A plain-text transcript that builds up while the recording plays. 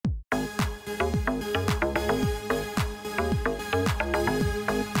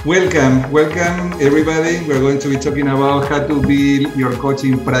Welcome everybody. We're going to be talking about how to build your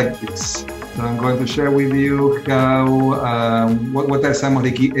coaching practice. So I'm going to share with you what are some of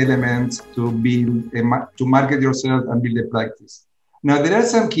the key elements to build, to market yourself and build a practice. Now there are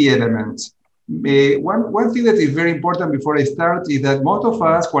some key elements. One thing that is very important before I start is that most of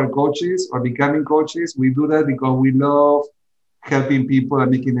us who are coaches or becoming coaches, we do that because we love helping people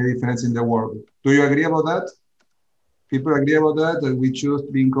and making a difference in the world. Do you agree about that? People agree about that we choose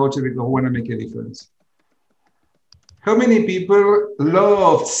being coaches because we want to make a difference. How many people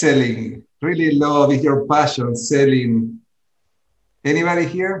love selling? Really love, is your passion, selling? Anybody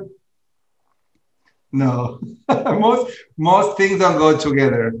here? No, most things don't go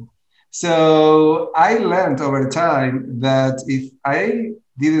together. So I learned over time that if I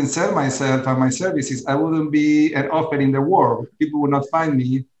didn't sell myself and my services, I wouldn't be an offer in the world. People would not find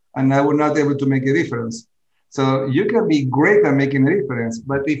me and I would not be able to make a difference. So you can be great at making a difference,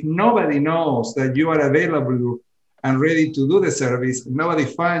 but if nobody knows that you are available and ready to do the service, nobody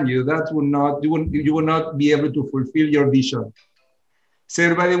finds you, you will not be able to fulfill your vision. Is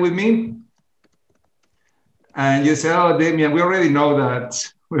everybody with me? And you say, oh, Damian, we already know that.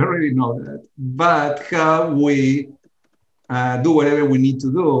 We already know that. But how we do whatever we need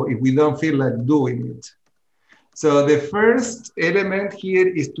to do if we don't feel like doing it? So the first element here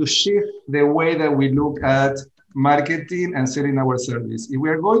is to shift the way that we look at marketing and selling our service. If we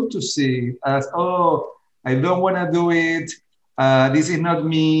are going to see it as, oh, I don't want to do it, this is not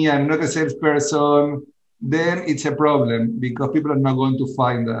me, I'm not a salesperson, then it's a problem because people are not going to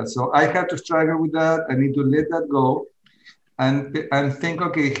find that. So I have to struggle with that. I need to let that go and think,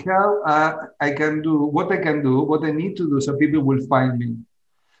 okay, how I can do, what I need to do so people will find me.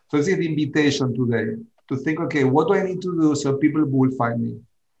 So this is the invitation today. To think, okay, what do I need to do so people will find me?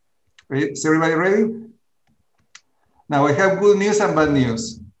 Is everybody ready? Now I have good news and bad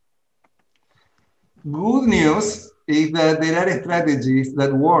news. Good news is that there are strategies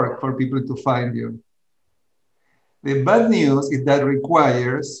that work for people to find you. The bad news is that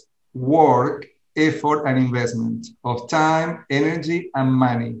requires work, effort, and investment of time, energy, and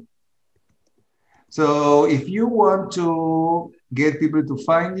money. So if you want to get people to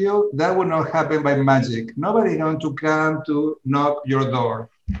find you, that will not happen by magic. Nobody is going to come to knock your door.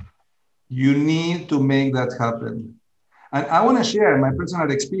 You need to make that happen. And I want to share my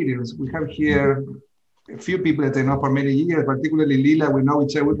personal experience. We have here a few people that I know for many years, particularly Lila. We know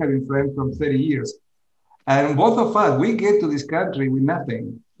each other. We have been friends from 30 years. And both of us, we get to this country with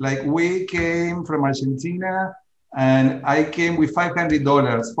nothing. Like we came from Argentina, and I came with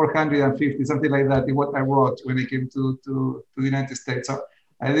 $500, 450, something like that, is what I wrote when I came to the United States. So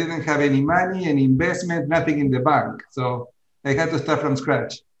I didn't have any money, any investment, nothing in the bank. So I had to start from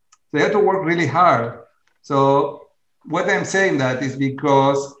scratch. So I had to work really hard. So what I'm saying that is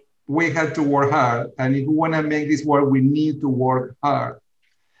because we had to work hard. And if we want to make this work, we need to work hard.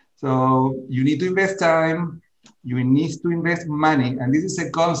 So you need to invest time. You need to invest money. And this is a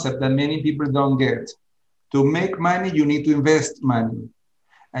concept that many people don't get. To make money, you need to invest money.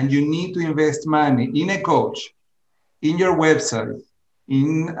 And you need to invest money in a coach, in your website,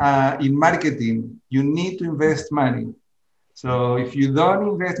 in marketing. You need to invest money. So if you don't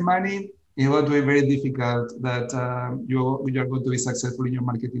invest money, it's going to be very difficult that you're going to be successful in your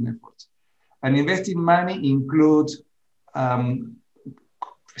marketing efforts. And investing money includes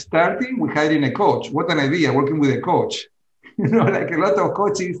starting with hiring a coach. What an idea, working with a coach. Like a lot of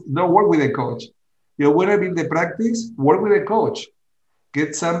coaches don't work with a coach. You want to build the practice, work with a coach.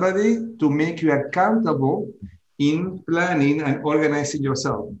 Get somebody to make you accountable in planning and organizing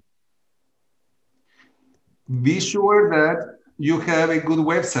yourself. Be sure that you have a good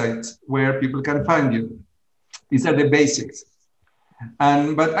website where people can find you. These are the basics.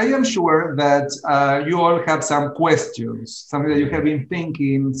 But I am sure that you all have some questions, something that you have been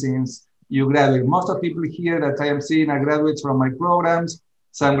thinking since you graduated. Most of the people here that I am seeing are graduates from my programs.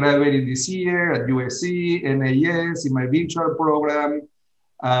 Some graduated this year at USC, NAS, in my virtual program,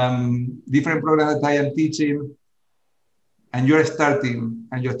 different programs that I am teaching, and you're starting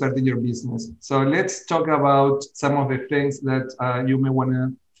your business. So let's talk about some of the things that you may want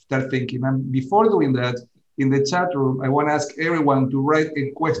to start thinking. And before doing that, in the chat room, I want to ask everyone to write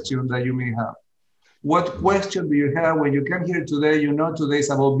a question that you may have. What question do you have when you come here today? You know today is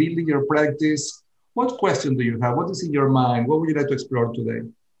about building your practice. What question do you have? What is in your mind? What would you like to explore today?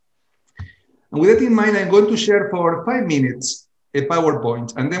 And with that in mind, I'm going to share for 5 minutes a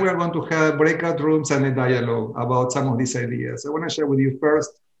PowerPoint, and then we are going to have breakout rooms and a dialogue about some of these ideas. I want to share with you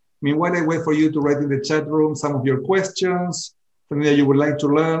first. Meanwhile, I wait for you to write in the chat room some of your questions, something that you would like to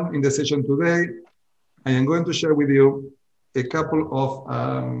learn in the session today. I am going to share with you a couple of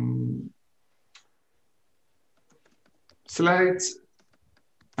slides,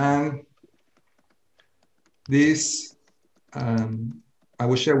 and this I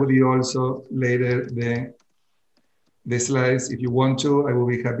will share with you also later the slides. If you want to, I will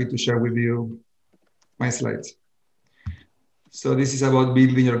be happy to share with you my slides. So this is about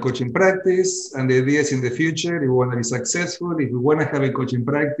building your coaching practice and the ideas in the future. If you want to be successful, if you want to have a coaching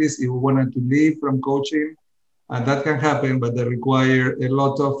practice, if you want to live from coaching, and that can happen, but that require a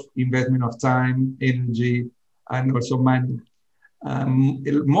lot of investment of time, energy, and also money.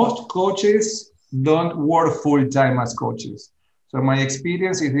 Most coaches don't work full time as coaches. So my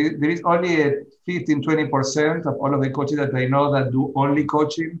experience is there is only a 15, 20% of all of the coaches that I know that do only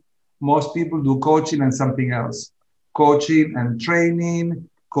coaching. Most people do coaching and something else. Coaching and training,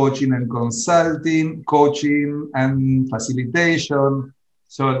 coaching and consulting, coaching and facilitation.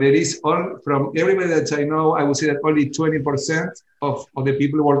 So there is all, from everybody that I know, I would say that only 20% of the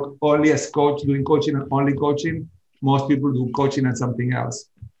people work only as coach, doing coaching and only coaching. Most people do coaching and something else.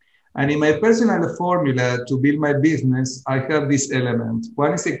 And in my personal formula to build my business, I have this element.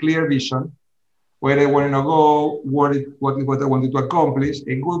 One is a clear vision, where I want to go, what I wanted to accomplish,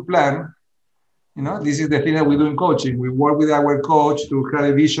 a good plan. You know, this is the thing that we do in coaching. We work with our coach to have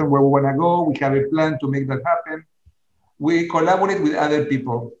a vision where we want to go. We have a plan to make that happen. We collaborate with other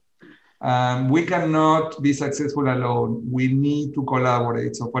people. We cannot be successful alone. We need to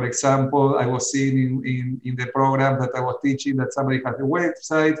collaborate. So for example, I was seeing in the program that I was teaching that somebody had a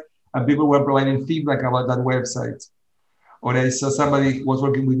website and people were providing feedback about that website. Or I saw somebody was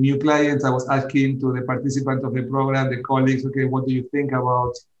working with new clients. I was asking to the participants of the program, the colleagues, okay, what do you think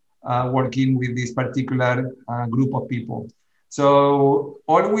about working with this particular group of people? So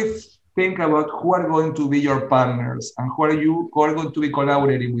always think about who are going to be your partners and who are going to be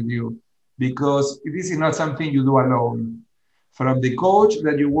collaborating with you, because this is not something you do alone. From the coach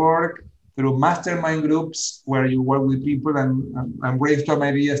that you work through mastermind groups where you work with people and brainstorm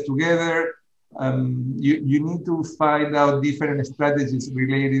ideas together, you need to find out different strategies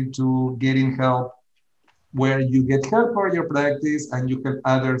related to getting help, where you get help for your practice and you help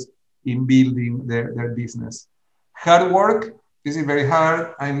others in building their business. Hard work, this is very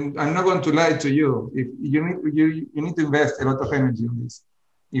hard. I'm not going to lie to you. If you need to invest a lot of energy in this.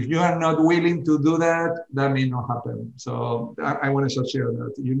 If you are not willing to do that, that may not happen. So I want to share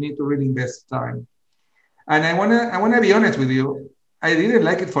that. You need to really invest time. And I want to be honest with you. I didn't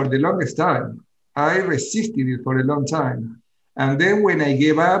like it for the longest time. I resisted it for a long time. And then when I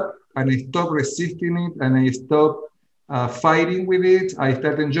gave up and I stopped resisting it and I stopped fighting with it, I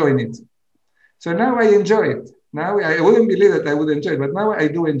started enjoying it. So now I enjoy it. Now I wouldn't believe that I would enjoy it, but now I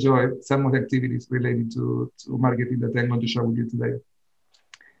do enjoy some of the activities related to marketing that I'm going to share with you today.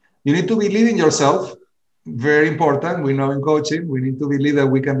 You need to believe in yourself. Very important. We know in coaching, we need to believe that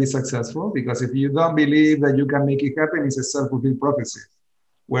we can be successful, because if you don't believe that you can make it happen, it's a self-fulfilling prophecy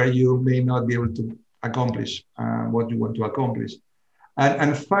where you may not be able to accomplish what you want to accomplish.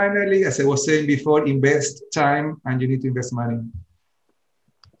 And finally, as I was saying before, invest time, and you need to invest money.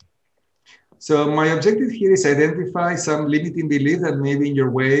 So my objective here is identify some limiting beliefs that may be in your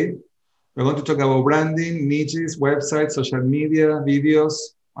way. We're going to talk about branding, niches, websites, social media, videos,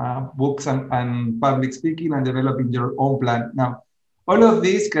 books, and public speaking, and developing your own plan. Now, all of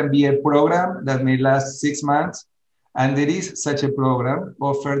this can be a program that may last 6 months, and there is such a program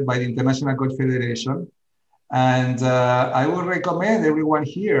offered by the International Coach Federation. And I would recommend everyone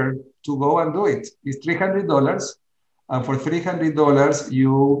here to go and do it. It's $300. And for $300,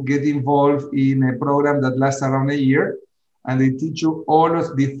 you get involved in a program that lasts around a year, and they teach you all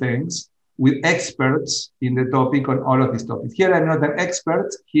of these things with experts in the topic on all of these topics. Here, I'm not an expert.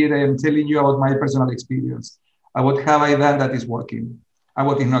 Here, I am telling you about my personal experience, about how I done that is working and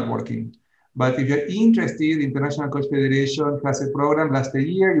what is not working. But if you're interested, the International Coach Federation has a program last a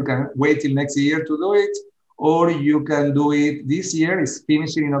year. You can wait till next year to do it, or you can do it this year. It's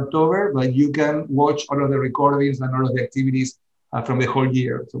finishing in October, but you can watch all of the recordings and all of the activities from the whole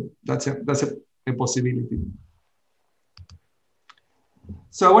year. So that's a possibility.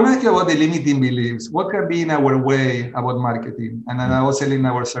 So I want to ask you about the limiting beliefs. What can be in our way about marketing and about selling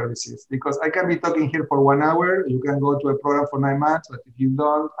our services? Because I can be talking here for 1 hour. You can go to a program for 9 months, but if you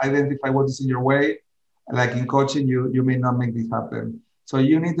don't identify what is in your way, like in coaching, you may not make this happen. So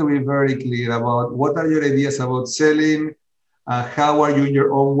you need to be very clear about what are your ideas about selling, how are you in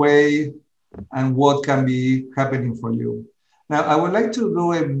your own way, and what can be happening for you. Now, I would like to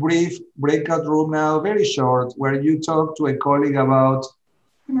do a brief breakout room now, very short, where you talk to a colleague about,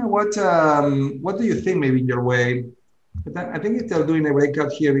 you know, what do you think maybe in your way? But I think instead of doing a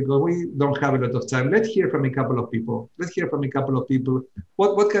breakout here because we don't have a lot of time, let's hear from a couple of people. Let's hear from a couple of people.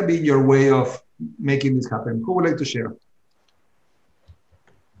 What can be your way of making this happen? Who would like to share?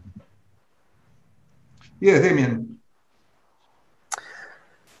 Yes, Damian.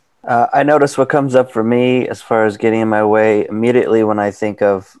 I notice what comes up for me as far as getting in my way immediately when I think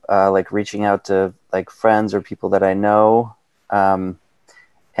of like reaching out to like friends or people that I know, and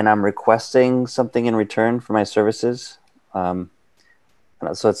I'm requesting something in return for my services.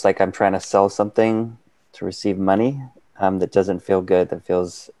 So it's like I'm trying to sell something to receive money that doesn't feel good, that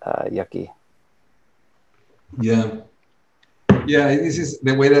feels yucky. Yeah. Yeah, this is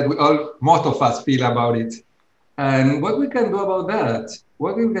the way that most of us feel about it. And what we can do about that,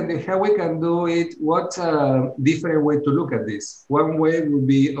 what we can do, how we can do it, what different way to look at this. One way would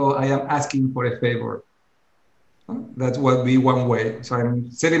be, oh, I am asking for a favor. That would be one way. So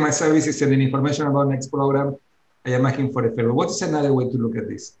I'm selling my services, sending information about next program. I am asking for a favor. What is another way to look at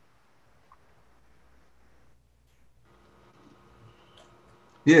this?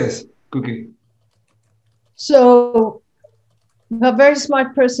 Yes, Cookie. So a very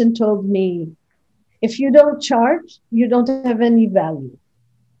smart person told me, if you don't charge, you don't have any value.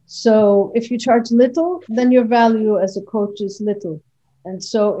 So if you charge little, then your value as a coach is little. And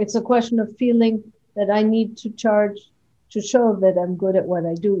so it's a question of feeling that I need to charge to show that I'm good at what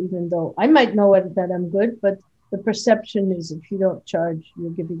I do, even though I might know that I'm good, but the perception is if you don't charge, you're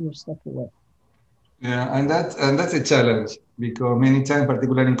giving your stuff away. Yeah, and that's a challenge because many times,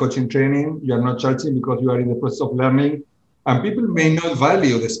 particularly in coaching training, you are not charging because you are in the process of learning, and people may not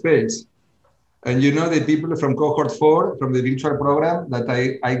value the space. And you know the people from cohort 4, from the virtual program, that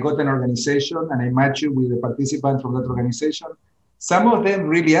I got an organization and I matched you with the participants from that organization. Some of them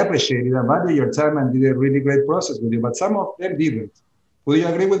really appreciated and valued your time and did a really great process with you, but some of them didn't. Would you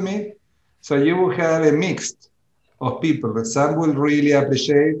agree with me? So you will have a mix of people. Some will really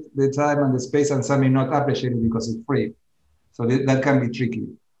appreciate the time and the space, and some may not appreciate it because it's free. So that can be tricky.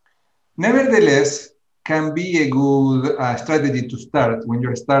 Nevertheless, can be a good strategy to start when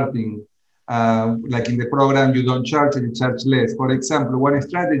you're starting. Like in the program, you don't charge and you charge less. For example, one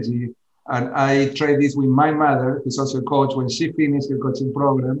strategy, and I tried this with my mother, who's also a coach, when she finished her coaching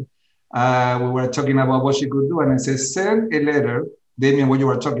program, we were talking about what she could do. And I said, send a letter, Damian, what you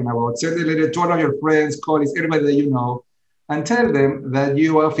were talking about, send a letter to all of your friends, colleagues, everybody that you know, and tell them that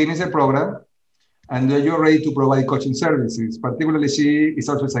you are finished the program and you're ready to provide coaching services. Particularly, she is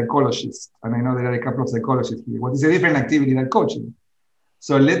also a psychologist. And I know there are a couple of psychologists here. What is a different activity than coaching?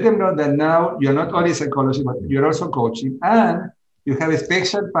 So let them know that now you're not only psychology, but you're also coaching. And you have a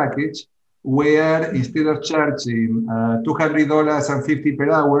special package where instead of charging $200.50 per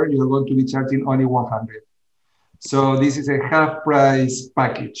hour, you're going to be charging only 100. So this is a half price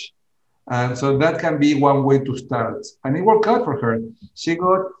package. And so that can be one way to start. And it worked out for her. She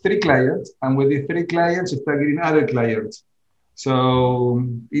got 3 clients, and with the 3 clients, she started getting other clients. So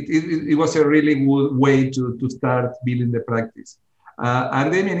it was a really good way to start building the practice.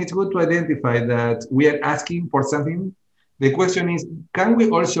 And then it's good to identify that we are asking for something. The question is, can we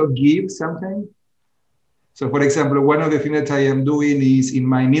also give something? So for example, one of the things that I am doing is in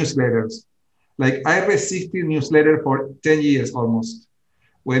my newsletters. Like I received a newsletter for 10 years almost.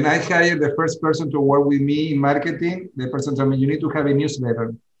 When I hired the first person to work with me in marketing, the person told me, you need to have a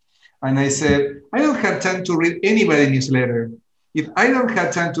newsletter. And I said, I don't have time to read anybody's newsletter. If I don't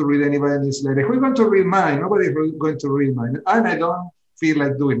have time to read anybody's newsletter, who's going to read mine? Nobody's going to read mine. And I don't feel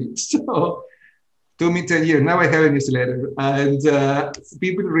like doing it. So, took me 10 years. Now I have a newsletter. And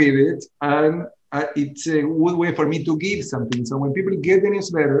people read it. And it's a good way for me to give something. So when people get the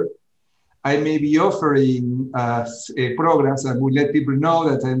newsletter, I may be offering programs and will let people know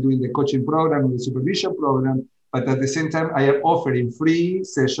that I'm doing the coaching program or the supervision program. But at the same time, I am offering free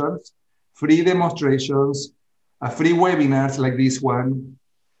sessions, free demonstrations, free webinars like this one,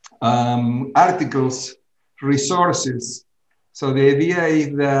 articles, resources. So the idea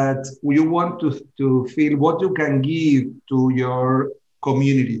is that you want to feel what you can give to your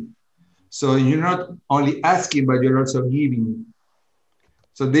community. So you're not only asking, but you're also giving.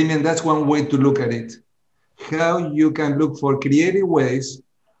 So Damian, that's one way to look at it. How you can look for creative ways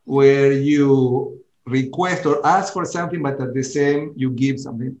where you request or ask for something, but at the same, you give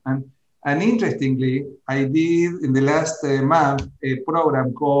something. And interestingly, I did in the last month a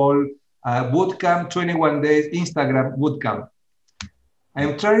program called Bootcamp 21 Days Instagram Bootcamp.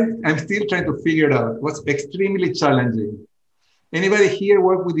 I'm still trying to figure it out. It was extremely challenging. Anybody here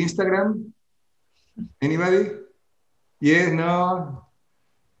work with Instagram? Anybody? Yes, no?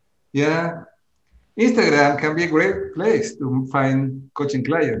 Yeah. Instagram can be a great place to find coaching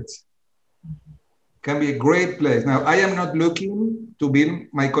clients. Can be a great place. Now, I am not looking to build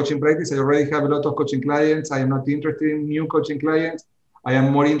my coaching practice. I already have a lot of coaching clients. I am not interested in new coaching clients. I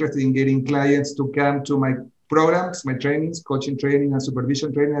am more interested in getting clients to come to my programs, my trainings, coaching training and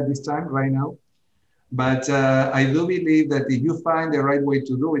supervision training at this time, right now. But I do believe that if you find the right way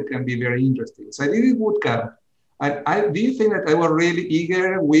to do it, can be very interesting. So I did a boot camp. And do you think that I was really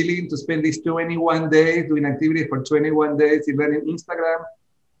eager, willing to spend these 21 days doing activities for 21 days, learning Instagram?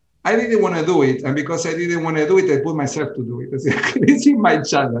 I didn't want to do it. And because I didn't want to do it, I put myself to do it. This is my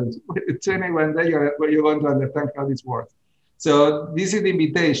challenge. 21 days, you're going to understand how this works. So this is the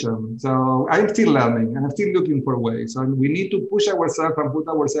invitation. So I'm still learning and I'm still looking for ways. So we need to push ourselves and put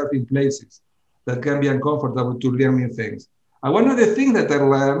ourselves in places that can be uncomfortable to learn new things. And one of the things that I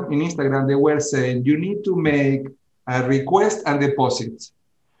learned in Instagram, they were saying you need to make a request and deposit.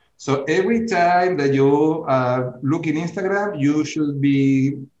 So every time that you look in Instagram, you should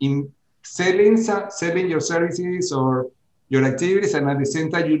be selling your services or your activities, and at the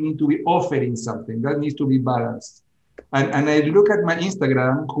same time, you need to be offering something. That needs to be balanced. And I look at my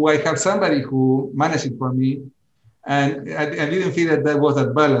Instagram, who I have somebody who managed it for me, and I didn't feel that was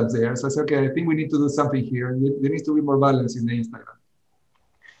that balance there. So I said, okay, I think we need to do something here. There needs to be more balance in the Instagram.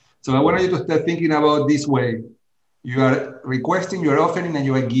 So I want you to start thinking about this way. You are requesting, you are offering, and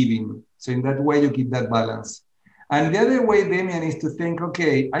you are giving. So in that way, you keep that balance. And the other way, Damian, is to think,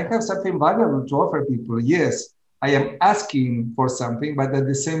 okay, I have something valuable to offer people. Yes, I am asking for something, but at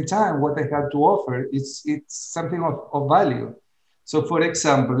the same time, what I have to offer, it's something of value. So for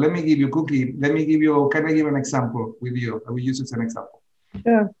example, let me give you, Cookie, can I give an example with you? I will use it as an example.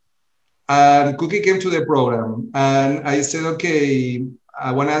 Sure. And Cookie came to the program, and I said, okay,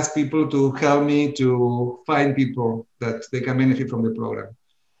 I want to ask people to help me to find people that they can benefit from the program.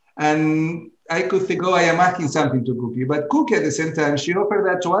 And I could think, oh, I am asking something to Cookie. But Cookie, at the same time, she offered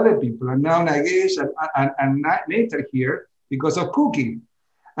that to other people. And now Nagesh and Nate are here because of Cookie.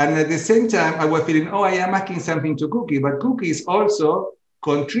 And at the same time, I was feeling, oh, I am asking something to Cookie. But Cookie is also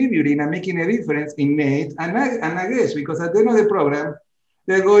contributing and making a difference in Nate and Nagesh, because at the end of the program,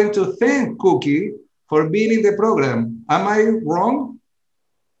 they're going to thank Cookie for being in the program. Am I wrong?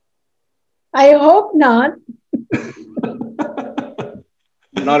 I hope not.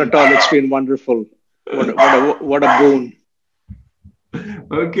 Not at all. It's been wonderful. What a boon.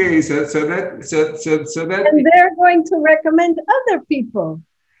 Okay, so that. And they're going to recommend other people,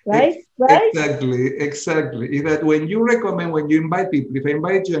 right? Right? Exactly. Is that when you recommend, when you invite people, if I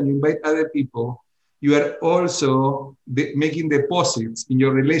invite you and you invite other people, you are also making deposits in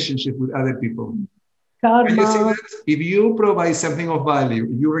your relationship with other people. Can you see that? If you provide something of value,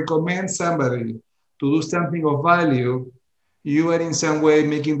 if you recommend somebody to do something of value, you are in some way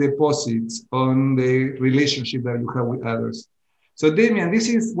making deposits on the relationship that you have with others. So Damian, this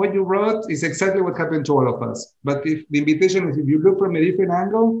is what you wrote is exactly what happened to all of us. But if the invitation is, if you look from a different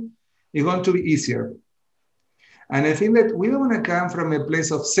angle, it's going to be easier. And I think that we don't want to come from a place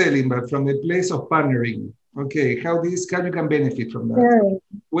of selling, but from a place of partnering. Okay, how you can benefit from that? Sure.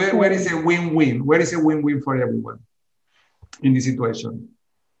 Where is a win-win? Where is a win-win for everyone in this situation?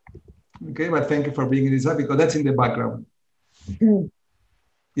 Okay, but thank you for bringing this up because that's in the background.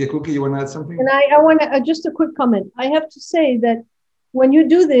 Yeah, Cookie, you want to add something? And I want to just a quick comment. I have to say that when you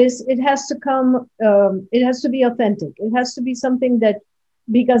do this, it has to come. It has to be authentic. It has to be something that,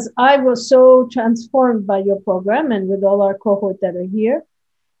 because I was so transformed by your program and with all our cohort that are here,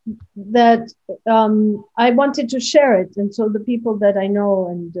 that I wanted to share it. And so the people that I know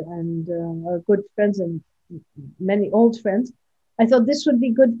and are good friends and many old friends, I thought this would be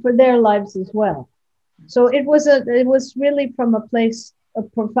good for their lives as well. So it was really from a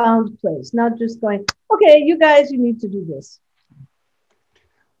profound place, not just going, okay, you guys, you need to do this.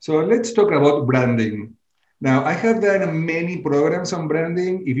 So let's talk about branding. Now, I have done many programs on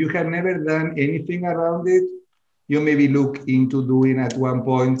branding. If you have never done anything around it, you maybe look into doing at one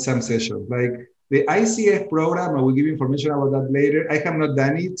point some sessions. Like the ICF program, I will give information about that later. I have not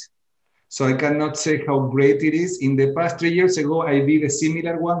done it, so I cannot say how great it is. In the past 3 years ago, I did a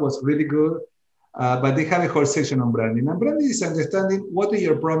similar one, was really good. But they have a whole section on branding. And branding is understanding what is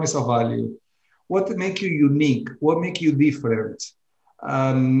your promise of value, what makes you unique, what makes you different.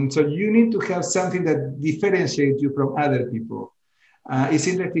 So you need to have something that differentiates you from other people. It's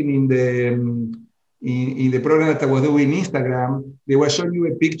interesting in the program that I was doing in Instagram, they were showing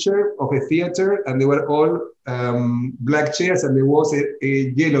you a picture of a theater and they were all black chairs and there was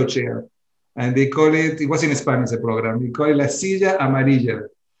a yellow chair. And they call it was in Spanish, the program, they call it La Silla Amarilla,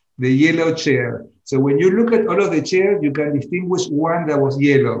 the yellow chair. So when you look at all of the chairs, you can distinguish one that was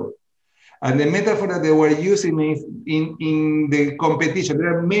yellow. And the metaphor that they were using is in the competition,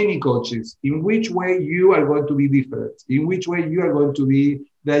 there are many coaches. In which way you are going to be different? In which way you are going to be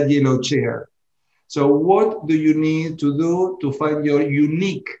that yellow chair? So what do you need to do to find your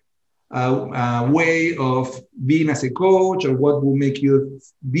unique way of being as a coach, or what will make you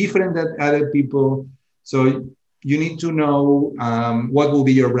different than other people? So you need to know what will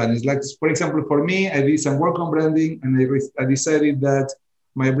be your brand. It's like, for example, for me, I did some work on branding, and I decided that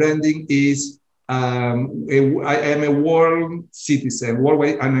my branding is I am a world citizen,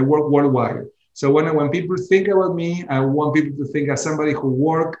 worldwide, and I work worldwide. So when people think about me, I want people to think as somebody who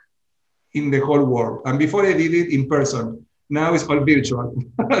works in the whole world. And before I did it in person, now it's all virtual.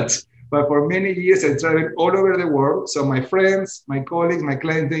 But for many years, I traveled all over the world. So my friends, my colleagues, my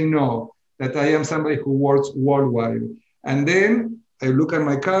clients, they know that I am somebody who works worldwide. And then I look at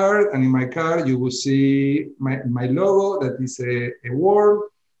my card, and in my card, you will see my logo, that is a world.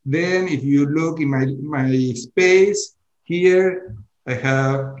 Then if you look in my space here, I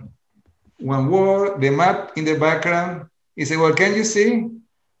have one word, the map in the background. You say, well, can you see?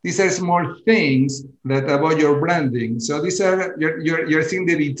 These are small things that about your branding. So these are, you're seeing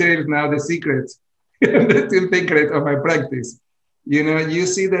the details now, the secrets, the secret of my practice. You know, you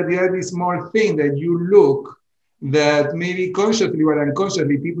see that there are these small things that you look that maybe consciously or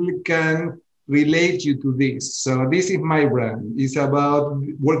unconsciously people can relate you to this. So this is my brand. It's about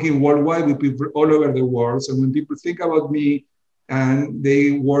working worldwide with people all over the world. So when people think about me and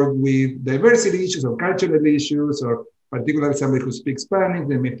they work with diversity issues or cultural issues, or particularly somebody who speaks Spanish,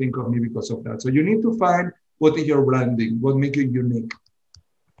 they may think of me because of that. So you need to find what is your branding, what makes you unique.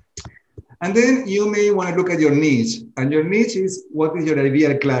 And then you may want to look at your niche. And your niche is what is your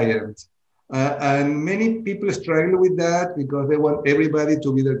ideal client. And many people struggle with that because they want everybody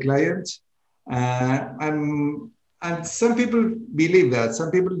to be their client. And some people believe that.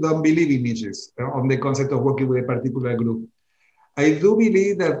 Some people don't believe in niches, on the concept of working with a particular group. I do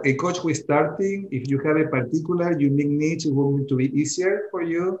believe that a coach who is starting, if you have a particular unique niche, it will need to be easier for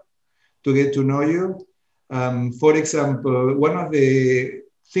you to get to know you. For example, one of the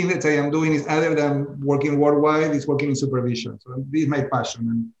things that I am doing is, other than working worldwide, is working in supervision. So this is my passion.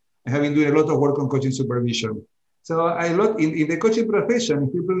 And I have been doing a lot of work on coaching supervision. So in the coaching profession,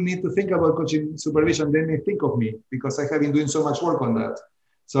 if people need to think about coaching supervision, they may think of me because I have been doing so much work on that.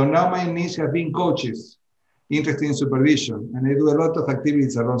 So now my niche has been coaches interested in supervision, and I do a lot of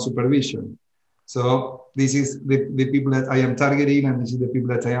activities around supervision. So this is the people that I am targeting, and this is the people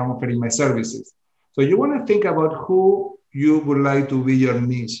that I am offering my services. So you want to think about who you would like to be your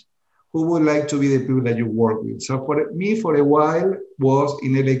niche, who would like to be the people that you work with. So for me, for a while, was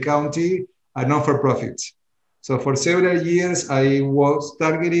in LA County, a non-for-profit. So for several years, I was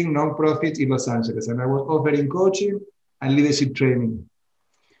targeting non-profits in Los Angeles, and I was offering coaching and leadership training.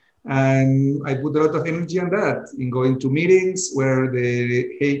 And I put a lot of energy on that, in going to meetings where the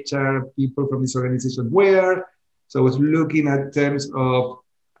HR people from this organization were. So I was looking at terms of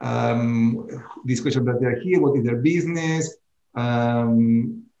discussion that they're here, what is their business,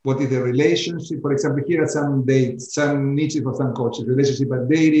 what is their relationship. For example, here are some niches for some coaches: relationship and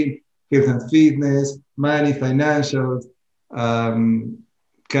dating, health and fitness, money, financials,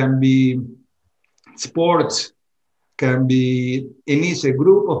 can be sports, can be a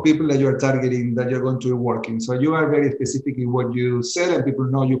group of people that you're targeting, that you're going to be working. So you are very specific in what you sell, and people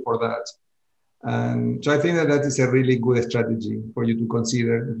know you for that. And so I think that is a really good strategy for you to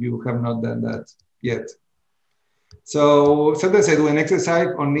consider if you have not done that yet. So sometimes I do an exercise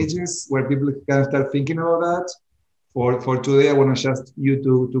on niches where people can start thinking about that. For today, I want to just you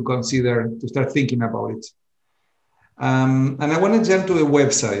to consider, to start thinking about it. And I want to jump to a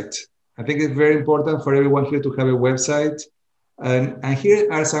website. I think it's very important for everyone here to have a website. And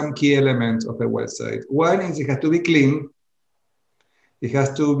here are some key elements of a website. One is it has to be clean. It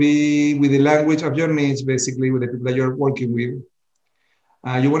has to be with the language of your niche, basically with the people that you're working with.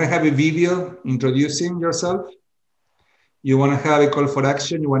 You want to have a video introducing yourself. You want to have a call for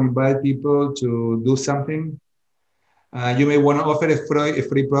action. You want to invite people to do something. You may want to offer a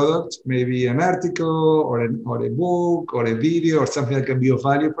free product, maybe an article or a book or a video or something that can be of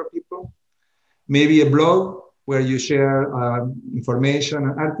value for people. Maybe a blog where you share information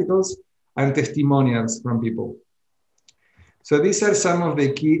and articles and testimonials from people. So these are some of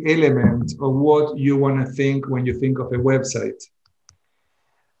the key elements of what you want to think when you think of a website.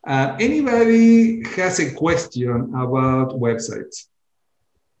 Anybody has a question about websites?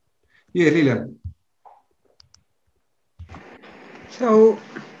 Yeah, Lilian. So,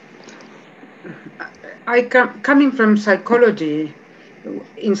 coming from psychology,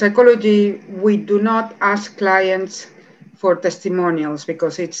 in psychology, we do not ask clients for testimonials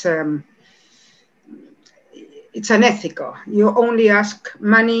because it's it's unethical. You only ask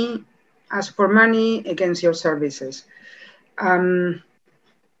for money against your services. How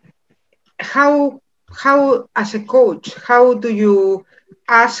as a coach, how do you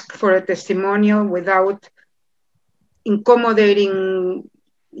ask for a testimonial without accommodating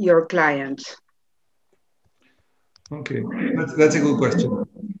your clients? Okay, that's a good question.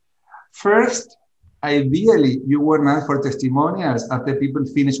 First, ideally, you want to ask for testimonials after people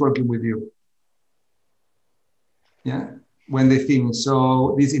finish working with you. Yeah, when they finish.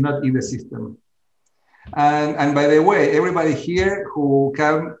 So this is not in the system. And by the way, everybody here who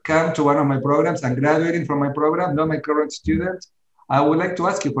come to one of my programs and graduating from my program, not my current students, I would like to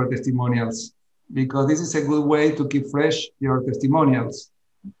ask you for testimonials, because this is a good way to keep fresh your testimonials.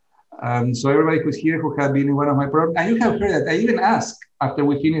 So everybody who's here who have been in one of my programs, and you have heard that I even ask after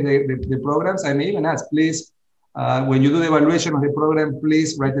we finish the programs, I may even ask, please, when you do the evaluation of the program,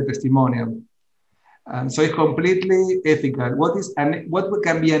 please write a testimonial. So it's completely ethical. What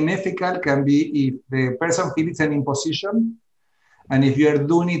can be unethical can be if the person feels an imposition, and if you are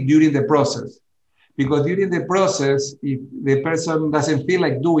doing it during the process. Because during the process, if the person doesn't feel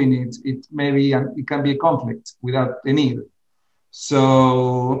like doing it, it can be a conflict without a need.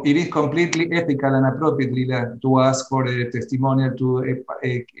 So it is completely ethical and appropriately to ask for a testimonial to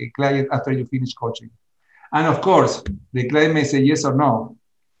a client after you finish coaching. And of course, the client may say yes or no.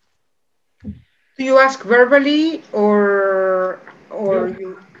 Do you ask verbally or yeah.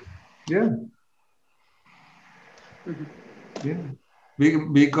 you? Yeah. Mm-hmm. Yeah.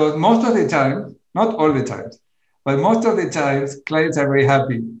 Because most of the time, not all the time, but most of the times, clients are very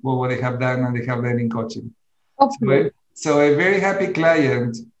happy with what they have done and they have done in coaching. So a very happy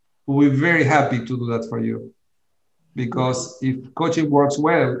client will be very happy to do that for you. Because if coaching works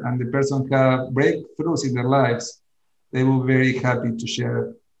well and the person have breakthroughs in their lives, they will be very happy to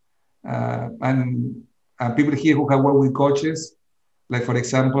share. And people here who have worked with coaches, like for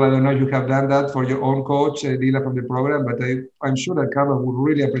example, I don't know if you have done that for your own coach, Dila from the program, but I'm sure that Carlos would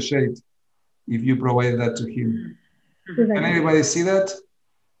really appreciate if you provided that to him. Can anybody see that?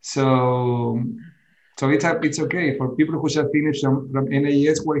 So it's okay for people who just finished from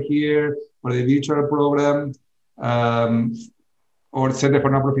NAS who are here, or the virtual program, or Center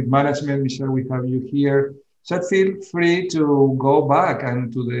for Nonprofit Management. Michelle, we have you here. So feel free to go back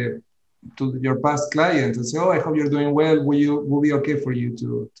and to your past clients and say, oh, I hope you're doing well. Will be okay for you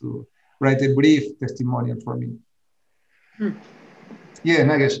to write a brief testimonial for me? Yeah,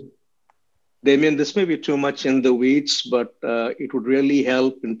 Nagesh. Damian, this may be too much in the weeds, but it would really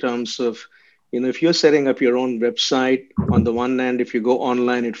help in terms of, if you're setting up your own website, on the one hand, if you go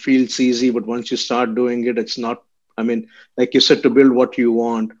online, it feels easy, but once you start doing it, it's not, like you said, to build what you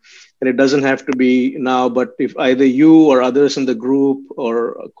want. And it doesn't have to be now, but if either you or others in the group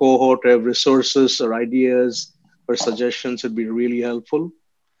or a cohort have resources or ideas or suggestions, it'd be really helpful.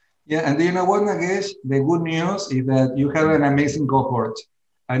 Yeah, and do you know what, Nagesh? The good news is that you have an amazing cohort.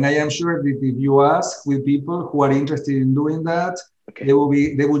 And I am sure that if you ask with people who are interested in doing that, okay,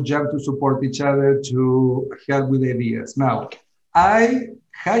 they will jump to support each other to help with ideas. Now, I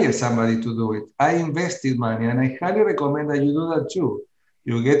hire somebody to do it. I invested money, and I highly recommend that you do that too.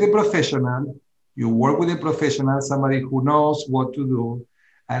 You get a professional, you work with a professional, somebody who knows what to do,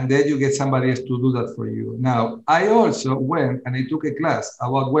 and then you get somebody else to do that for you. Now, I also went and I took a class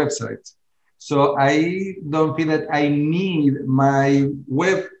about websites. So I don't feel that I need my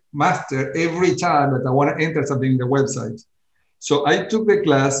webmaster every time that I want to enter something in the website. So I took the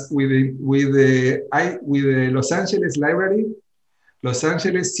class with the Los Angeles Library. Los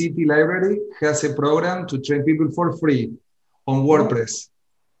Angeles City Library has a program to train people for free on WordPress.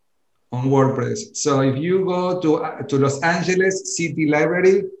 So if you go to Los Angeles City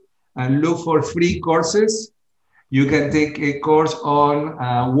Library and look for free courses, you can take a course on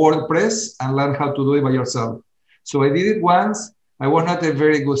WordPress and learn how to do it by yourself. So I did it once. I was not a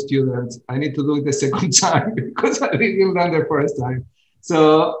very good student. I need to do it the second time because I didn't learn the first time.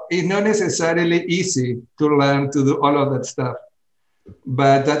 So it's not necessarily easy to learn to do all of that stuff.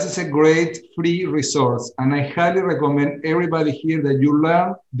 But that is a great free resource. And I highly recommend everybody here that you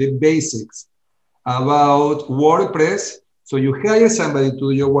learn the basics about WordPress. So you hire somebody to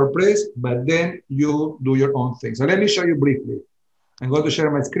do your WordPress, but then you do your own thing. So let me show you briefly. I'm going to share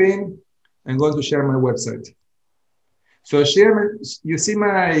my screen. I'm going to share my website. So you see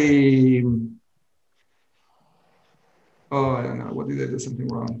my, oh, I don't know. What did I do? Something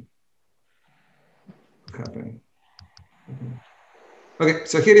wrong? What happened? Okay,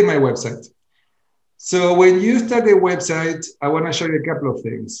 so here is my website. So when you start a website, I want to show you a couple of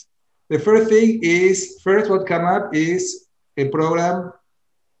things. The first thing is, what come up is a program.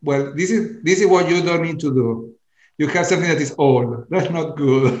 Well, this is what you don't need to do. You have something that is old. That's not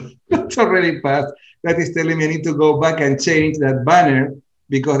good. That's already passed. That is telling me I need to go back and change that banner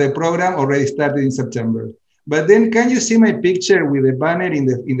because the program already started in September. But then, can you see my picture with the banner in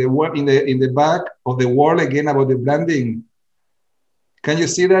the back of the wall again about the branding? Can you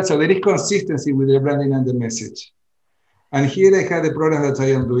see that? So there is consistency with the branding and the message. And here I have the program that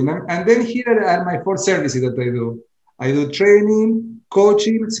I am doing. And then here are my 4 services that I do. I do training,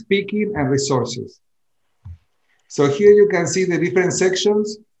 coaching, speaking, and resources. So here you can see the different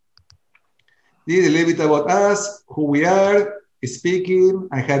sections. This is a little bit about us, who we are, speaking.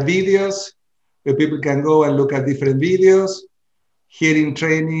 I have videos where people can go and look at different videos. Here in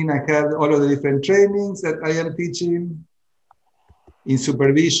training, I have all of the different trainings that I am teaching. In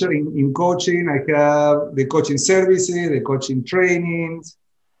supervision, in coaching, I have the coaching services, the coaching trainings,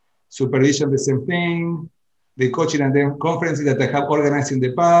 supervision, the same thing, the coaching and then conferences that I have organized in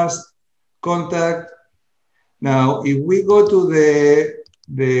the past, contact. Now, if we go to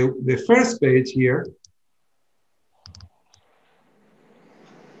the first page here,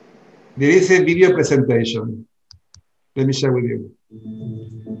 there is a video presentation. Let me share with you.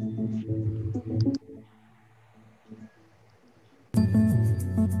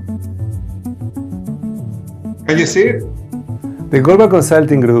 Can you see it? The Goldvarg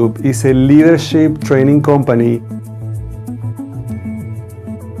Consulting Group is a leadership training company.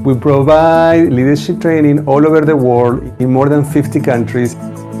 We provide leadership training all over the world in more than 50 countries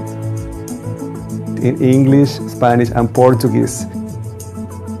in English, Spanish, and Portuguese.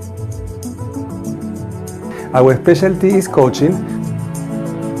 Our specialty is coaching,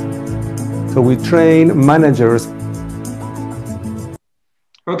 so we train managers.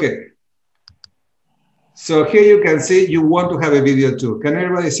 Okay. So here you can see you want to have a video too. Can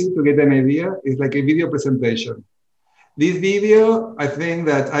everybody see to get an idea? It's like a video presentation. This video, I think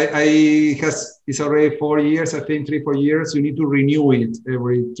that it's already 4 years, I think 3-4 years. You need to renew it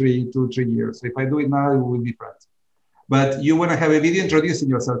every 2 to 3 years. If I do it now, it will be different. But you want to have a video introducing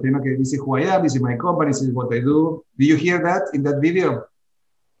yourself. You know, okay, this is who I am, this is my company, this is what I do. Do you hear that in that video?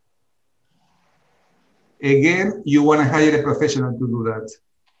 Again, you want to hire a professional to do that.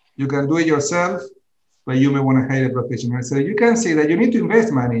 You can do it yourself, but you may want to hire a professional. So you can see that you need to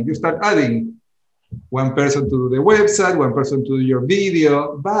invest money. You start adding one person to do the website, one person to do your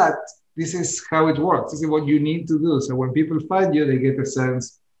video, but this is how it works. This is what you need to do. So when people find you, they get a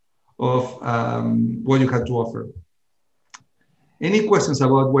sense of what you have to offer. Any questions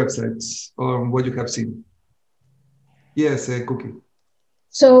about websites or what you have seen? Yes, Cookie.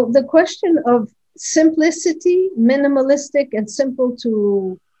 So the question of simplicity, minimalistic and simple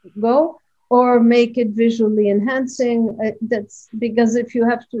to go, or make it visually enhancing, that's because if you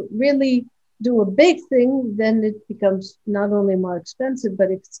have to really do a big thing, then it becomes not only more expensive, but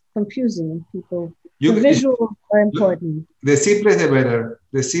it's confusing. People, the visuals are important. The simpler, the better.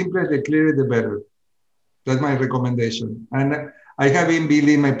 The simpler, the clearer, the better. That's my recommendation. And I have been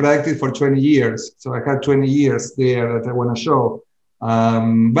building my practice for 20 years. So I have 20 years there that I want to show.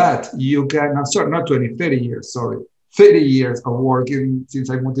 But you can, sorry, not 20, 30 years, sorry. 30 years of working since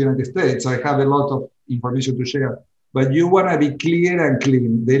I moved to the United States. So I have a lot of information to share. But you want to be clear and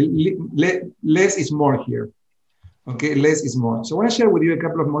clean. Less is more here. Okay, less is more. So I want to share with you a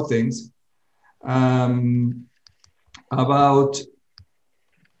couple of more things about,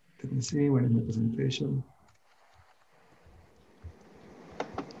 let me see, where is my presentation?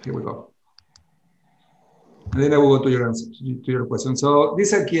 Here we go. And then I will go to your answer, to your question. So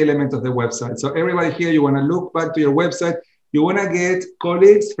these are key elements of the website. So everybody here, you want to look back to your website. You want to get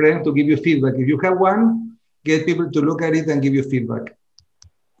colleagues, friends to give you feedback. If you have one, get people to look at it and give you feedback.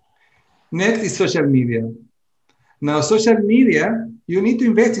 Next is social media. Now, social media, you need to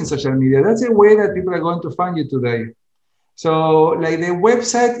invest in social media. That's a way that people are going to find you today. So like the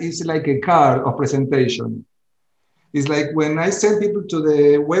website is like a card of presentation. It's like when I send people to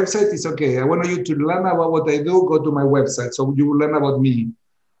the website, it's okay. I want you to learn about what I do, go to my website. So you will learn about me.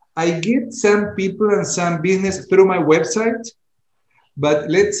 I get some people and some business through my website, but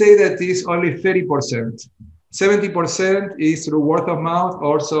let's say that is only 30%. 70% is through word of mouth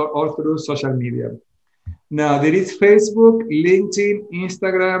or through social media. Now there is Facebook, LinkedIn,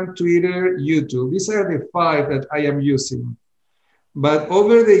 Instagram, Twitter, YouTube. These are the 5 that I am using. But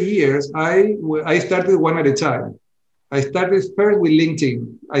over the years, I started one at a time. I started first with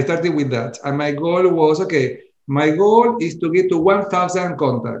LinkedIn. I started with that. And my goal was, okay, my goal is to get to 1,000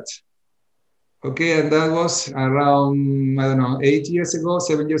 contacts. Okay, and that was around, I don't know, 8 years ago,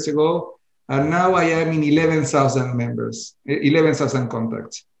 7 years ago. And now I am in 11,000 members, 11,000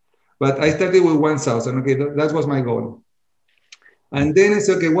 contacts. But I started with 1,000. Okay, that was my goal. And then it's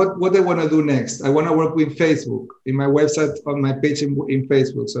okay, what I want to do next? I want to work with Facebook in my website, on my page in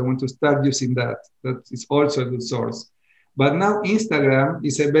Facebook. So I want to start using that. That is also a good source. But now Instagram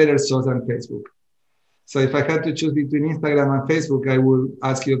is a better source than Facebook. So if I had to choose between Instagram and Facebook, I will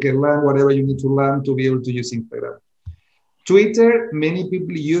ask you, okay, learn whatever you need to learn to be able to use Instagram. Twitter, many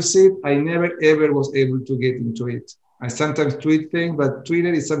people use it. I never ever was able to get into it. I sometimes tweet things, but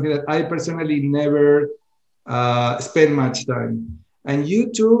Twitter is something that I personally never spend much time. And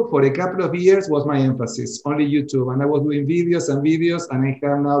YouTube, for a couple of years, was my emphasis, only YouTube. And I was doing videos, and I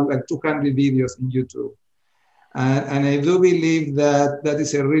have now like 200 videos in YouTube. And I do believe that that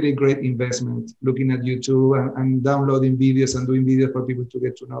is a really great investment, looking at YouTube and downloading videos and doing videos for people to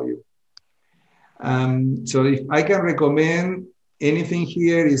get to know you. So if I can recommend anything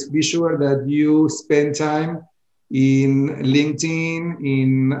here, is be sure that you spend time in LinkedIn,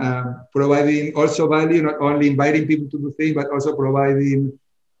 in providing also value, not only inviting people to do things, but also providing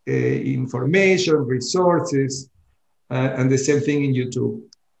information, resources, and the same thing in YouTube.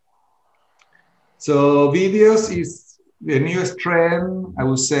 So videos is the newest trend. I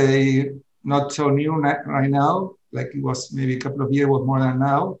would say not so new right now, like it was maybe a couple of years was more than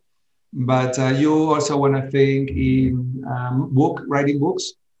now. But you also want to think in writing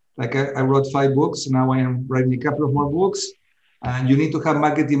books. Like I wrote 5 books. Now I am writing a couple of more books. And you need to have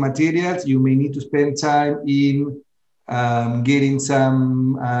marketing materials. You may need to spend time in getting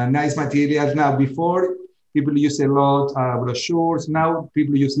some nice materials. Now, before, people use a lot of brochures. Now,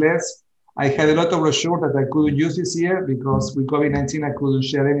 people use less. I had a lot of brochures that I couldn't use this year because with COVID-19, I couldn't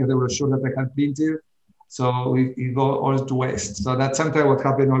share any of the brochures that I had printed. So it goes all to waste. So that's sometimes what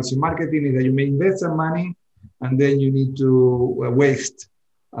happens also in marketing, is that you may invest some money and then you need to waste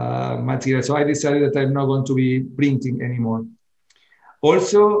material. So I decided that I'm not going to be printing anymore.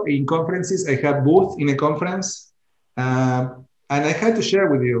 Also, in conferences, I have booth in a conference, and I had to share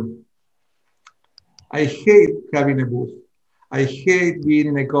with you, I hate having a booth. I hate being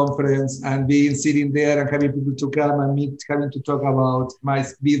in a conference and sitting there and having people to come and meet, having to talk about my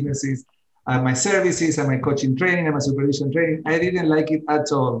businesses and my services and my coaching training and my supervision training. I didn't like it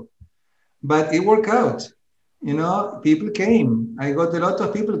at all, but it worked out. You know, people came. I got a lot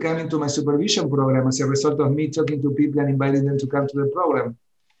of people coming to my supervision program as a result of me talking to people and inviting them to come to the program.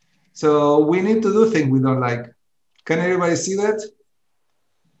 So we need to do things we don't like. Can everybody see that?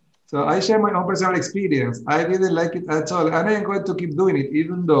 So I share my own personal experience. I didn't like it at all. And I am going to keep doing it,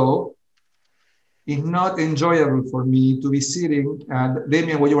 even though it's not enjoyable for me to be sitting. And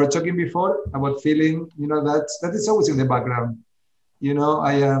Damian, what you were talking before about feeling, you know, that is always in the background. You know,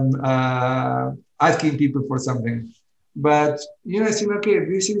 I am asking people for something. But, you know, I think, okay,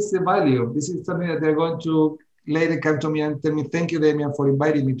 this is the value. This is something that they're going to later come to me and tell me, thank you, Damian, for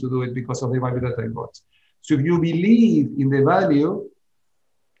inviting me to do it because of the value that I got. So if you believe in the value,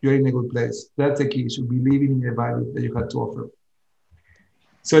 you're in a good place. That's the key, to believing in the value that you have to offer.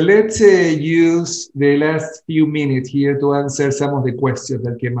 So let's use the last few minutes here to answer some of the questions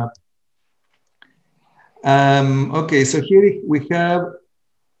that came up. Okay, so here we have,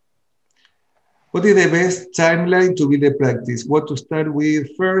 what is the best timeline to build a practice? What to start with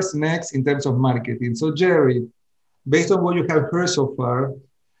first, next, in terms of marketing? So Jerry, based on what you have heard so far,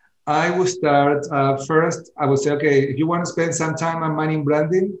 I would start first. I would say, okay, if you want to spend some time and money in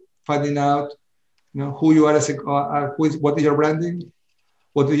branding, finding out, you know, who you are as a, what is your branding,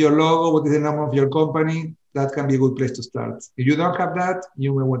 what is your logo, what is the name of your company, that can be a good place to start. If you don't have that,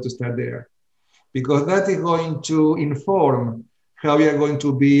 you may want to start there, because that is going to inform how you are going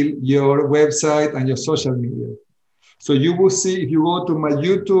to build your website and your social media. So you will see, if you go to my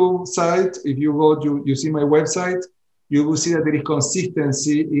YouTube site, if you go to, you see my website, you will see that there is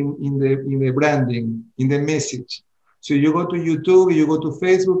consistency in the branding, in the message. So you go to YouTube, you go to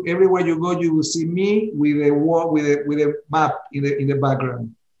Facebook, everywhere you go, you will see me with a wall, with a map in the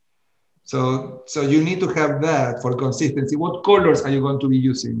background. So you need to have that for consistency. What colors are you going to be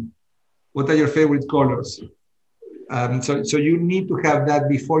using? What are your favorite colors? So you need to have that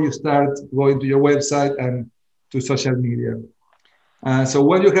before you start going to your website and to social media. So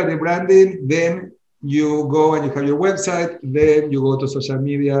when you have the branding, then you go and you have your website, then you go to social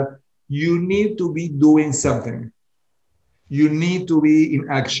media. You need to be doing something. You need to be in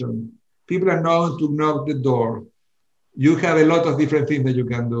action. People are known to knock the door. You have a lot of different things that you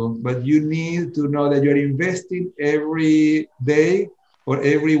can do, but you need to know that you're investing every day or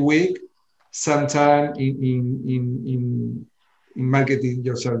every week some time in marketing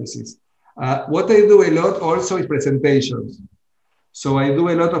your services. What I do a lot also is presentations. So I do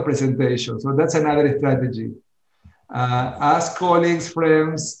a lot of presentations. So that's another strategy. Ask colleagues,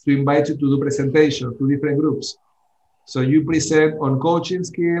 friends to invite you to do presentations to different groups. So you present on coaching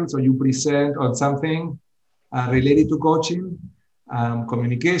skills, or you present on something related to coaching,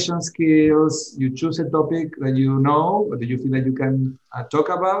 communication skills. You choose a topic that you know, or that you feel that you can talk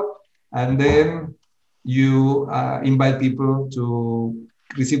about, and then you invite people to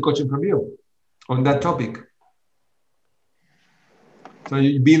receive coaching from you on that topic. So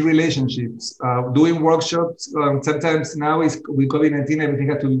you build relationships, doing workshops. Sometimes now with COVID-19, everything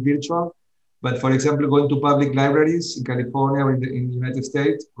has to be virtual. But for example, going to public libraries in California or in the United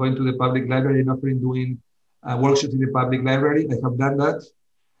States, going to the public library and offering doing workshops in the public library. I have done that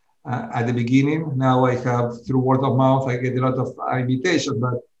at the beginning. Now I have, through word of mouth, I get a lot of invitations.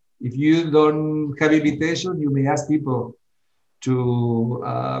 But if you don't have invitation, you may ask people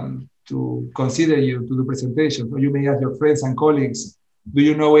to consider you to do presentations. Or you may ask your friends and colleagues, do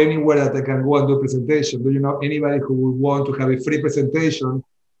you know anywhere that I can go and do a presentation? Do you know anybody who would want to have a free presentation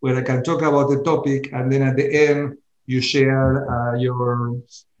where I can talk about the topic, and then at the end, you share your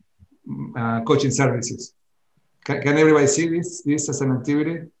coaching services? Can everybody see this as an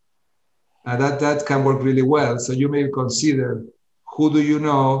activity? That can work really well. So you may consider, who do you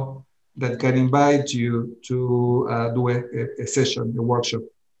know that can invite you to do a session, a workshop?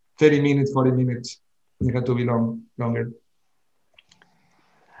 30 minutes, 40 minutes. It has to be longer.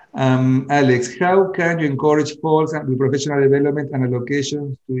 Alex, how can you encourage folks with professional development and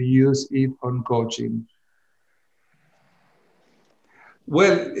allocations to use it on coaching?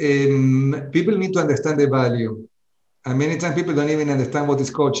 Well, people need to understand the value. And many times people don't even understand what is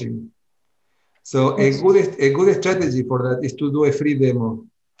coaching. So a good strategy for that is to do a free demo.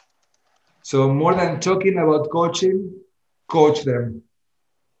 So more than talking about coaching, coach them.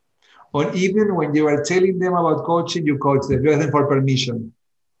 Or even when you are telling them about coaching, you coach them. You ask them for permission.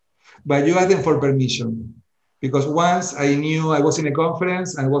 But you ask them for permission. Because once I knew I was in a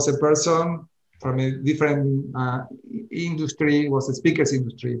conference and was a person from a different industry, was a speaker's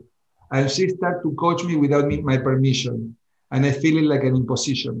industry. And she started to coach me without my permission. And I feel it like an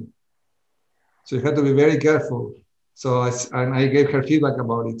imposition. So you have to be very careful. So, and I gave her feedback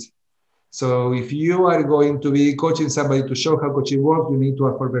about it. So if you are going to be coaching somebody to show how coaching works, you need to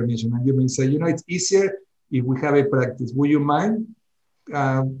ask for permission. And you may say, it's easier if we have a practice. Would you mind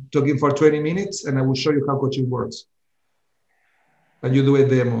talking for 20 minutes and I will show you how coaching works? And you do a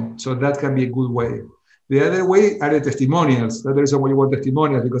demo. So that can be a good way. The other way are the testimonials. That's the reason why you want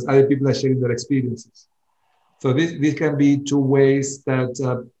testimonials, because other people are sharing their experiences. So this can be two ways that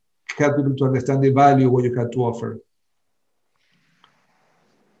help people to understand the value of what you have to offer.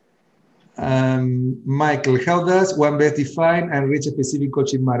 Michael, how does one best define and reach a specific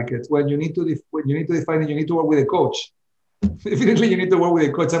coaching market? Well, you need to define it. You need to work with a coach. Definitely, you need to work with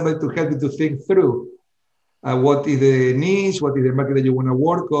a coach, somebody to help you to think through what is the niche, what is the market that you want to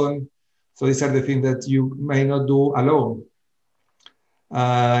work on. So these are the things that you may not do alone.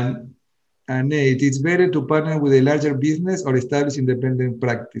 And Nate, it's better to partner with a larger business or establish independent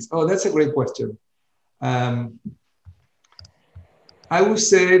practice? Oh, that's a great question. I would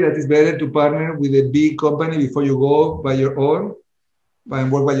say that it's better to partner with a big company before you go by your own and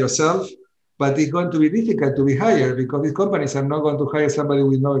work by yourself. But it's going to be difficult to be hired because these companies are not going to hire somebody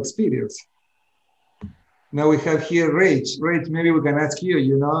with no experience. Now we have here Rach. Rach, maybe we can ask you,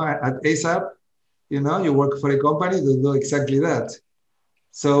 at ASAP, you work for a company that do exactly that.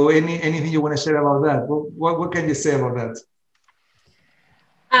 So anything you want to share about that? What can you say about that?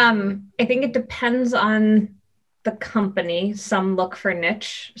 I think it depends on the company. Some look for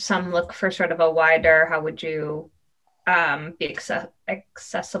niche, some look for sort of a wider, how would you be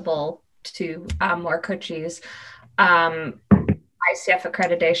accessible to more coaches. ICF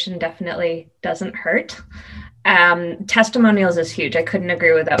accreditation definitely doesn't hurt. Testimonials is huge. I couldn't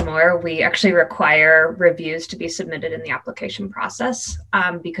agree with that more. We actually require reviews to be submitted in the application process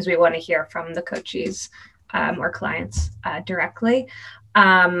because we want to hear from the coaches or clients directly.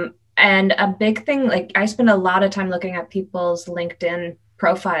 And a big thing, like I spend a lot of time looking at people's LinkedIn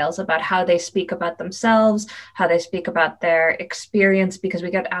profiles about how they speak about themselves, how they speak about their experience, because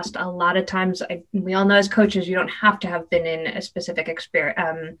we get asked a lot of times, we all know as coaches, you don't have to have been in a specific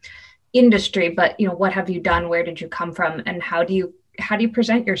industry, but what have you done? Where did you come from? And how do you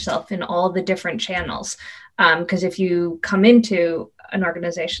present yourself in all the different channels? Because if you come into an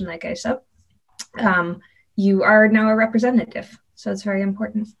organization like ISAP, you are now a representative. So it's very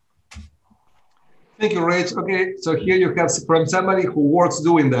important. Thank you, Rach. Okay, so here you have from somebody who works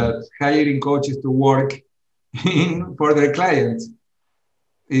doing that, hiring coaches to work for their clients.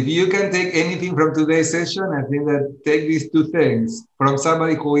 If you can take anything from today's session, I think that take these two things from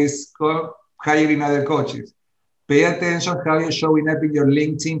somebody who is hiring other coaches. Pay attention how you're showing up in your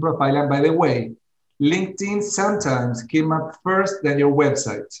LinkedIn profile. And by the way, LinkedIn sometimes came up first than your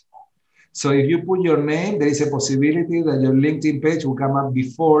website. So if you put your name, there is a possibility that your LinkedIn page will come up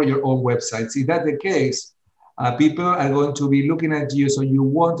before your own website. If that's the case, people are going to be looking at you. So you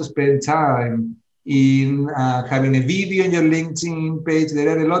want to spend time in having a video on your LinkedIn page. There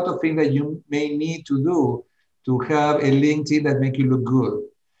are a lot of things that you may need to do to have a LinkedIn that make you look good.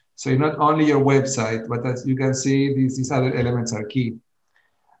 So not only your website, but as you can see, these other elements are key.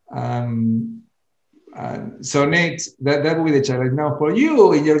 So Nate, that will be the challenge. Now for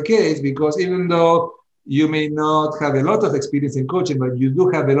you, in your case, because even though you may not have a lot of experience in coaching, but you do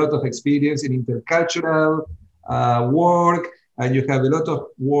have a lot of experience in intercultural work, and you have a lot of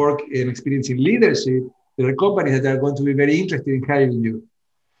work and experience in leadership, there are companies that are going to be very interested in hiring you.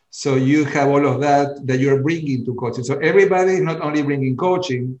 So you have all of that you're bringing to coaching. So everybody is not only bringing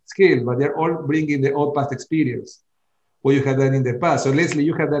coaching skills, but they're all bringing their own past experience, what you have done in the past. So Leslie,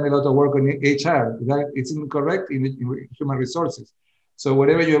 you have done a lot of work on HR. It's incorrect in human resources. So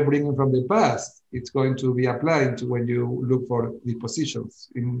whatever you're bringing from the past, it's going to be applied to when you look for the positions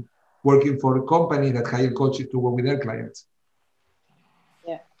in working for a company that hire coaches to work with their clients.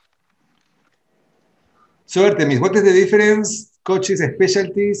 Yeah. So Artemis, what is the difference, coaches,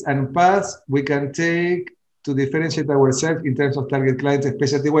 specialties, and paths we can take to differentiate ourselves in terms of target client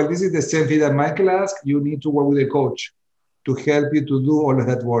specialty? Well, this is the same thing that Michael asked. You need to work with a coach to help you to do all of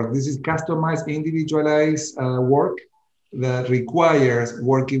that work. This is customized, individualized work that requires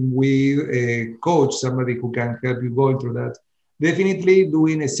working with a coach, somebody who can help you go through that. Definitely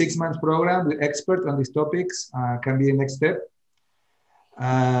doing a 6-month program with experts on these topics can be the next step.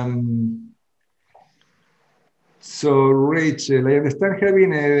 So Rachel, I understand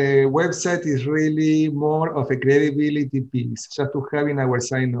having a website is really more of a credibility piece, just to having our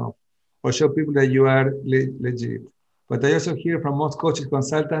sign off or show people that you are legit. But I also hear from most coaches,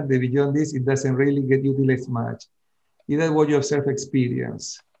 consultants, that beyond this, it doesn't really get utilized much. Is that what you observe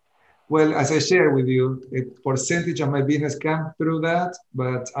experience? Well, as I shared with you, a percentage of my business comes through that,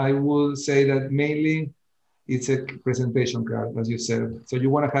 but I will say that mainly it's a presentation card, as you said. So you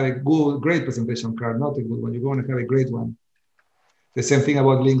want to have a great presentation card, not a good one. You want to have a great one. The same thing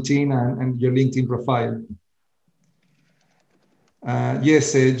about LinkedIn and your LinkedIn profile.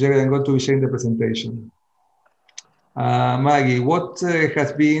 Yes, Jerry, I'm going to be sharing the presentation. Maggie, what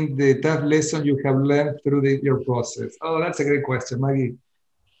has been the tough lesson you have learned through your process? Oh, that's a great question, Maggie.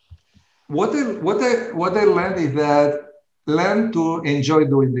 What I learned is that learn to enjoy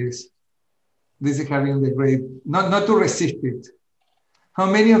doing this. This is having the great, not to resist it. How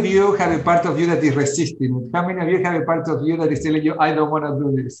many of you have a part of you that is resisting it? How many of you have a part of you that is telling you, I don't want to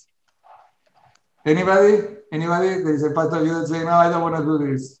do this? Anybody? There is a part of you that's saying, no, I don't want to do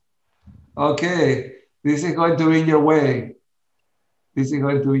this. Okay, this is going to be in your way. This is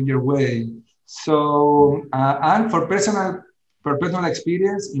going to be in your way. So, and for personal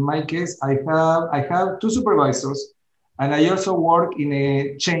experience, in my case, I have 2 supervisors, and I also work in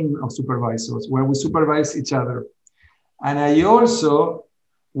a chain of supervisors where we supervise each other. And I also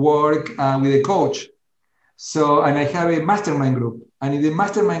work with a coach. So, and I have a mastermind group. And in the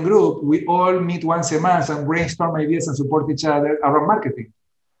mastermind group, we all meet once a month and brainstorm ideas and support each other around marketing.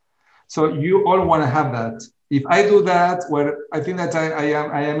 So you all want to have that. If I do that, well, I think that I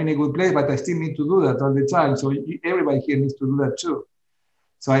am in a good place, but I still need to do that all the time. So everybody here needs to do that too.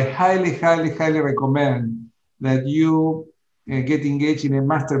 So I highly, highly, highly recommend that you get engaged in a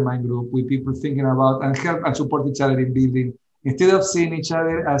mastermind group with people thinking about and help and support each other in building. Instead of seeing each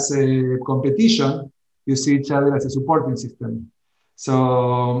other as a competition, you see each other as a supporting system.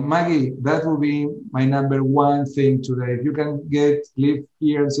 So Maggie, that will be my #1 thing today. If you can live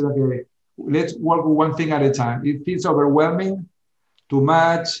here and say, okay, let's work with one thing at a time. It feels overwhelming, too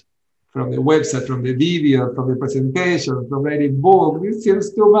much, from the website, from the video, from the presentation, from writing book. It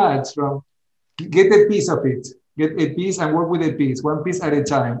feels too much. Get a piece of it. Get a piece and work with a piece, one piece at a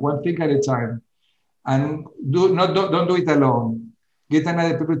time, one thing at a time. And don't do it alone. Get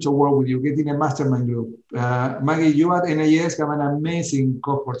another people to work with you. Get in a mastermind group. Maggie, you at NAS have an amazing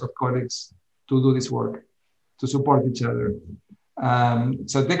cohort of colleagues to do this work, to support each other.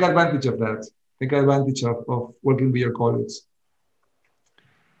 So take advantage of that. Take advantage of working with your colleagues.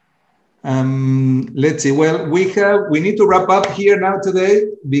 Let's see. Well, we need to wrap up here now today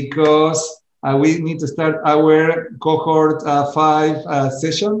because we need to start our cohort 5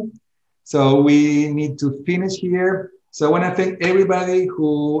 session. So we need to finish here. So I want to thank everybody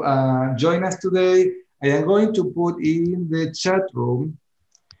who joined us today. I am going to put in the chat room.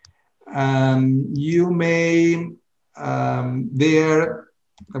 You may there,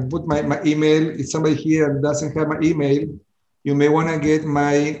 I put my email. If somebody here doesn't have my email, you may want to get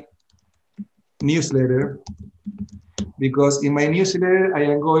my newsletter, because in my newsletter, I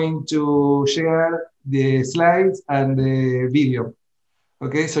am going to share the slides and the video.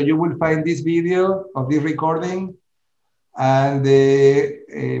 Okay, so you will find this video of this recording and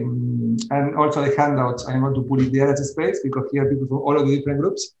also the handouts. I'm going to put it there as a space because here are people from all of the different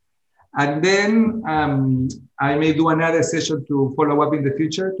groups. And then I may do another session to follow up in the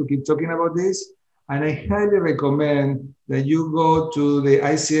future to keep talking about this. And I highly recommend that you go to the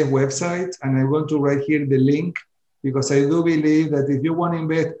ICF website, and I want to write here the link, because I do believe that if you want to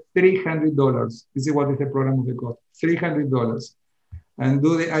invest $300, this is what is the program of the cost, $300, and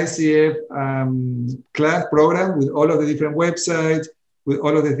do the ICF class program with all of the different websites, with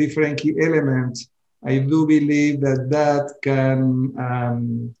all of the different key elements, I do believe that that can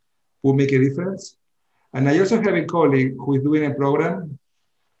will make a difference. And I also have a colleague who is doing a program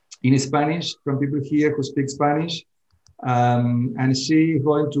in Spanish from people here who speak Spanish. And she is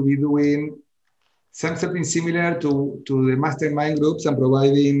going to be doing something similar to the mastermind groups and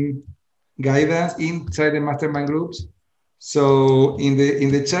providing guidance inside the mastermind groups. So in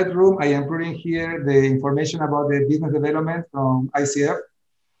the chat room, I am putting here the information about the business development from ICF.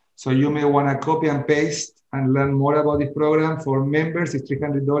 So you may want to copy and paste and learn more about this program. For members, it's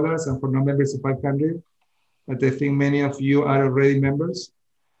 $300, and for non-members, it's $500. But I think many of you are already members.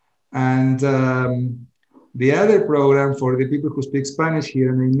 And the other program for the people who speak Spanish here,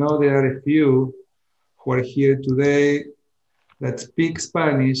 and I know there are a few who are here today that speak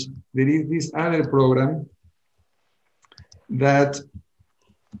Spanish, there is this other program that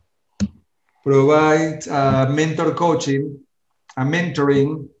provides mentor coaching,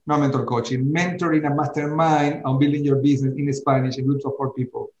 mentoring a mastermind on building your business in Spanish in groups of 4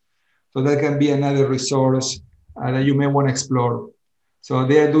 people. So that can be another resource that you may want to explore. So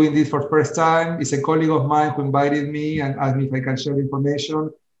they are doing this for the first time. It's a colleague of mine who invited me and asked me if I can share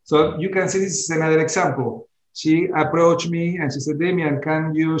information. So you can see this is another example. She approached me and she said, Damian,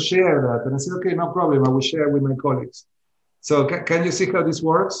 can you share that? And I said, okay, no problem. I will share with my colleagues. So can you see how this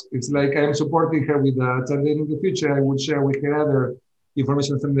works? It's like I am supporting her with that. And then in the future, I will share with her other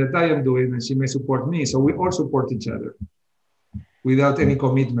information that I am doing, and she may support me. So we all support each other without any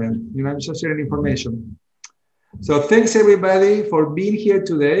commitment. You know, I'm just sharing information. So thanks everybody for being here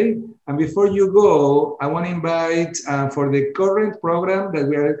today. And before you go, I want to invite for the current program that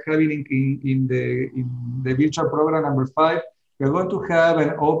we are having in the virtual program number 5, we're going to have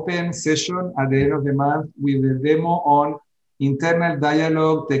an open session at the end of the month with a demo on internal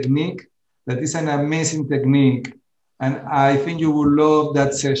dialogue technique. That is an amazing technique. And I think you will love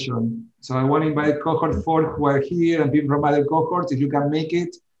that session. So I want to invite cohort 4 who are here and people from other cohorts. If you can make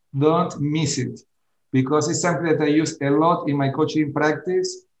it, don't miss it, because it's something that I use a lot in my coaching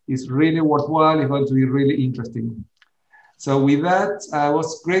practice. It's really worthwhile. It's going to be really interesting. So with that, it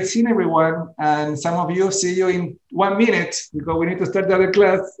was great seeing everyone. And some of you, see you in 1 minute because we need to start the other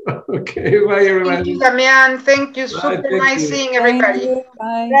class. Okay, bye everybody. Thank you, Damian. Thank you. Super nice seeing everybody.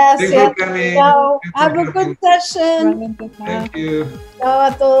 Bye. Thanks for Gracias. coming. Chao. Thanks for Have a coming. good session. Realmente, bye. Thank you. Chao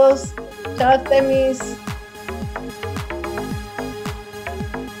a todos. Chao, Temis.